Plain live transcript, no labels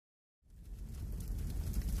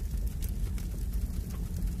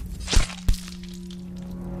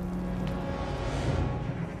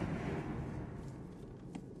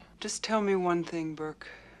Just tell me one thing, Burke.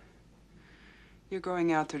 You're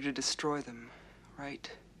going out there to destroy them, right?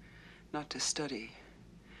 Not to study,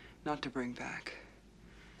 not to bring back,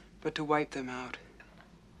 but to wipe them out.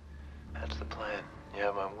 That's the plan. You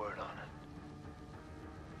have my word on it.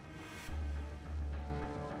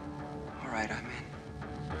 All right, I'm in.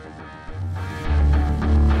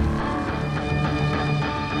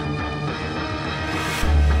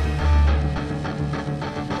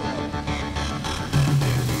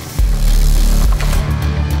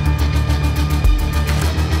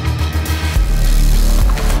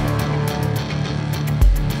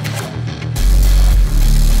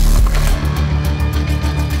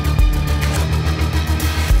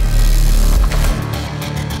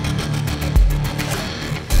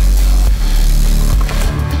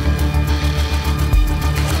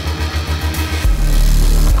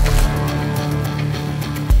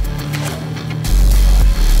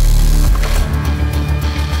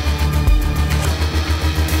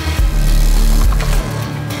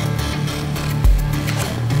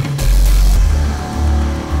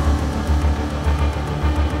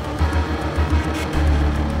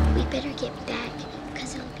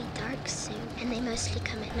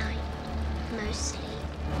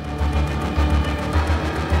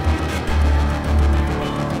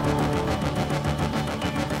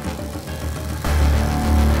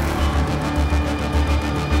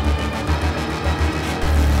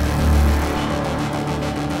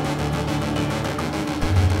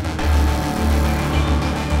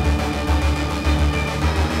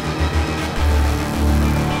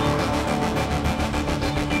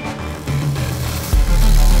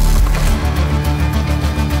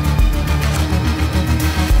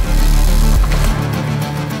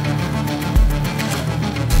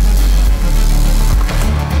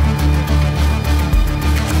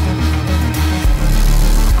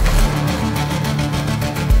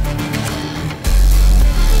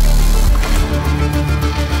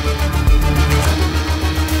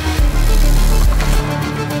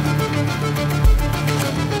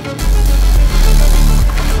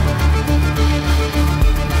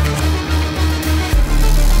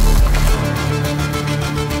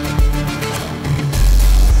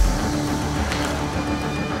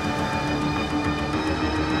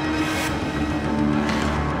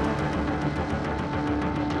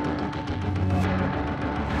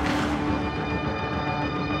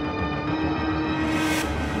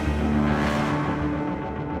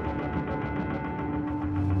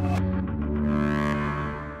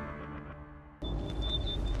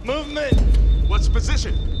 Movement! What's the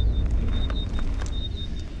position?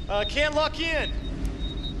 Can't lock in.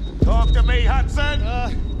 Talk to me, Hudson!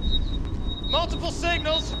 Multiple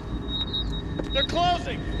signals. They're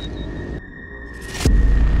closing.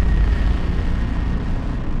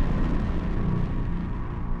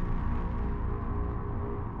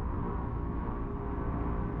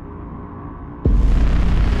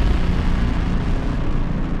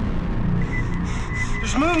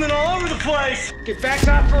 There's movement all over the place! Get back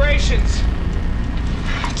to operations.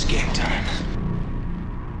 It's game time.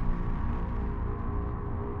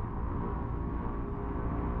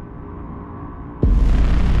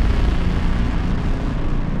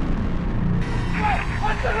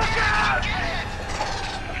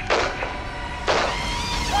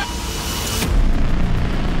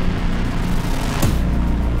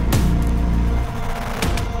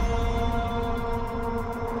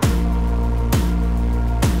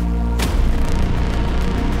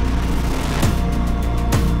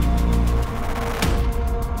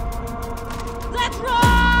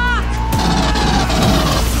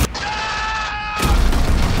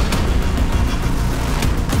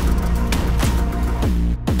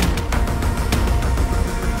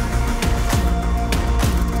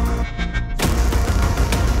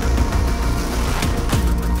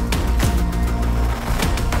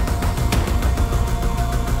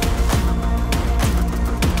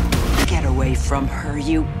 From her,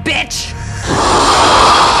 you bitch!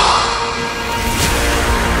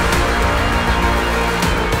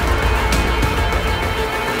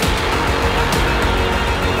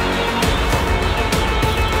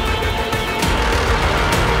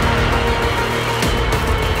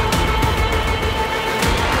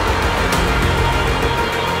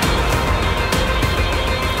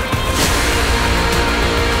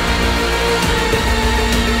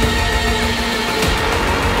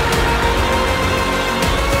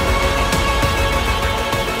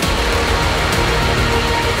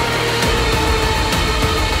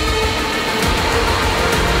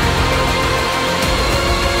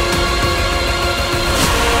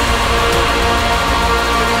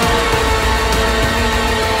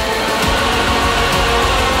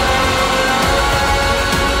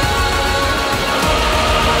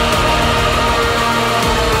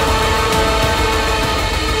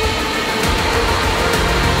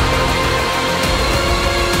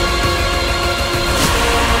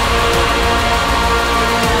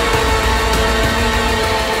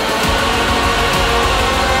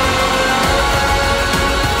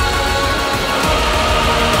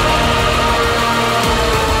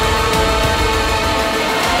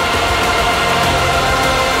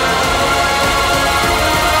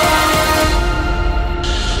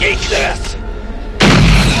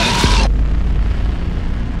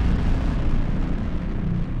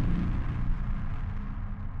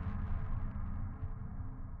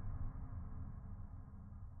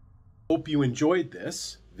 Hope you enjoyed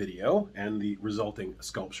this video and the resulting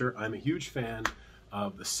sculpture. I'm a huge fan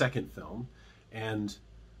of the second film, and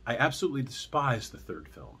I absolutely despise the third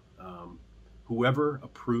film. Whoever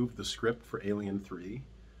approved the script for Alien 3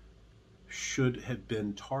 should have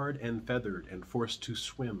been tarred and feathered and forced to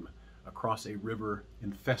swim across a river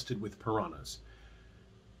infested with piranhas.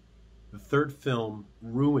 The third film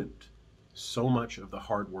ruined so much of the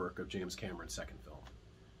hard work of James Cameron's second film.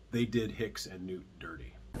 They did Hicks and Newt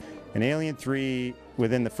dirty. In Alien 3,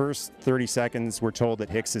 within the first 30 seconds, we're told that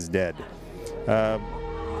Hicks is dead. How'd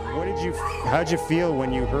you feel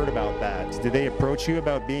when you heard about that? Did they approach you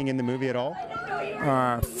about being in the movie at all?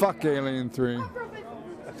 Fuck Alien 3.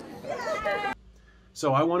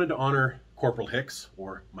 So I wanted to honor Corporal Hicks,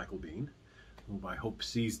 or Michael Biehn, who I hope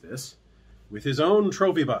sees this, with his own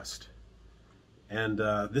trophy bust. And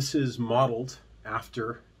this is modeled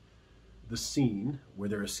after the scene where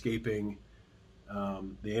they're escaping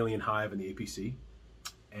the alien hive and the APC.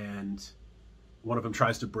 And one of them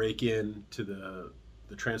tries to break into the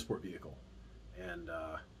transport vehicle. And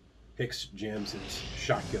Hicks jams his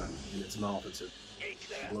shotgun in its mouth and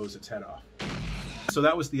blows its head off. So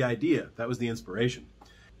that was the idea. That was the inspiration.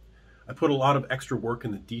 I put a lot of extra work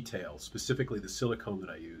in the details, specifically the silicone that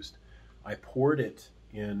I used. I poured it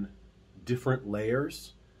in different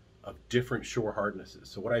layers of different shore hardnesses.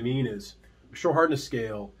 So what I mean is, the shore hardness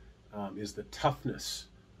scale is the toughness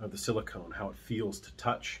of the silicone, how it feels to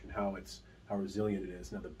touch, and how resilient it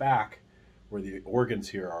is. Now the back, where the organs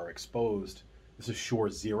here are exposed, this is shore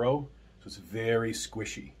 0, so it's very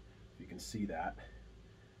squishy. You can see that.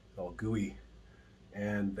 It's all gooey.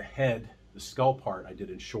 And the head, the skull part, I did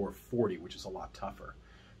in shore 40, which is a lot tougher.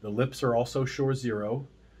 The lips are also shore 0,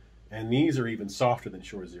 and these are even softer than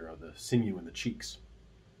shore 0, the sinew in the cheeks.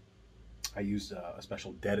 I used a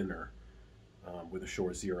special deadener with a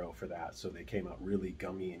shore 0 for that, so they came out really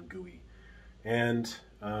gummy and gooey. And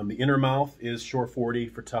the inner mouth is shore 40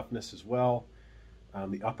 for toughness as well.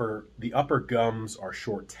 The upper gums are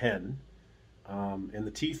shore 10, and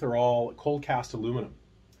the teeth are all cold cast aluminum.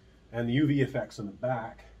 And the UV effects on the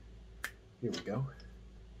back, here we go.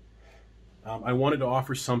 I wanted to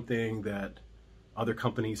offer something that other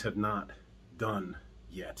companies have not done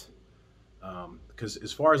yet. Because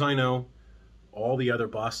as far as I know, all the other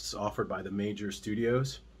busts offered by the major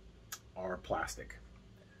studios are plastic.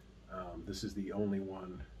 This is the only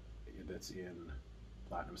one that's in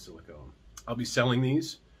platinum silicone. I'll be selling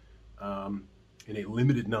these in a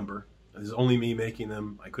limited number. This is only me making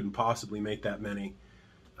them. I couldn't possibly make that many.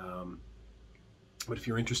 But if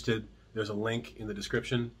you're interested, there's a link in the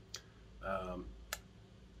description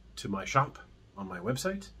to my shop on my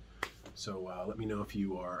website. So let me know if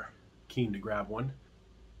you are keen to grab one.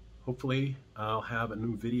 Hopefully I'll have a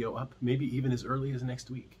new video up, maybe even as early as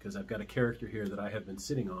next week, because I've got a character here that I have been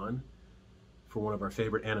sitting on for one of our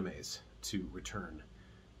favorite animes to return,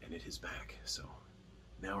 and it is back. So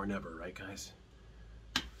now or never, right guys?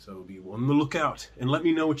 So be on the lookout, and let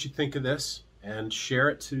me know what you think of this, and share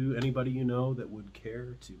it to anybody you know that would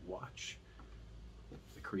care to watch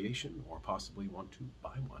the creation or possibly want to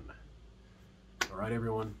buy one. All right,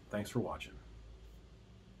 everyone, thanks for watching.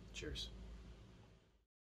 Cheers.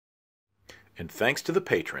 And thanks to the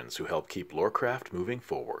patrons who help keep LoreCraft moving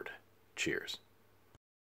forward. Cheers.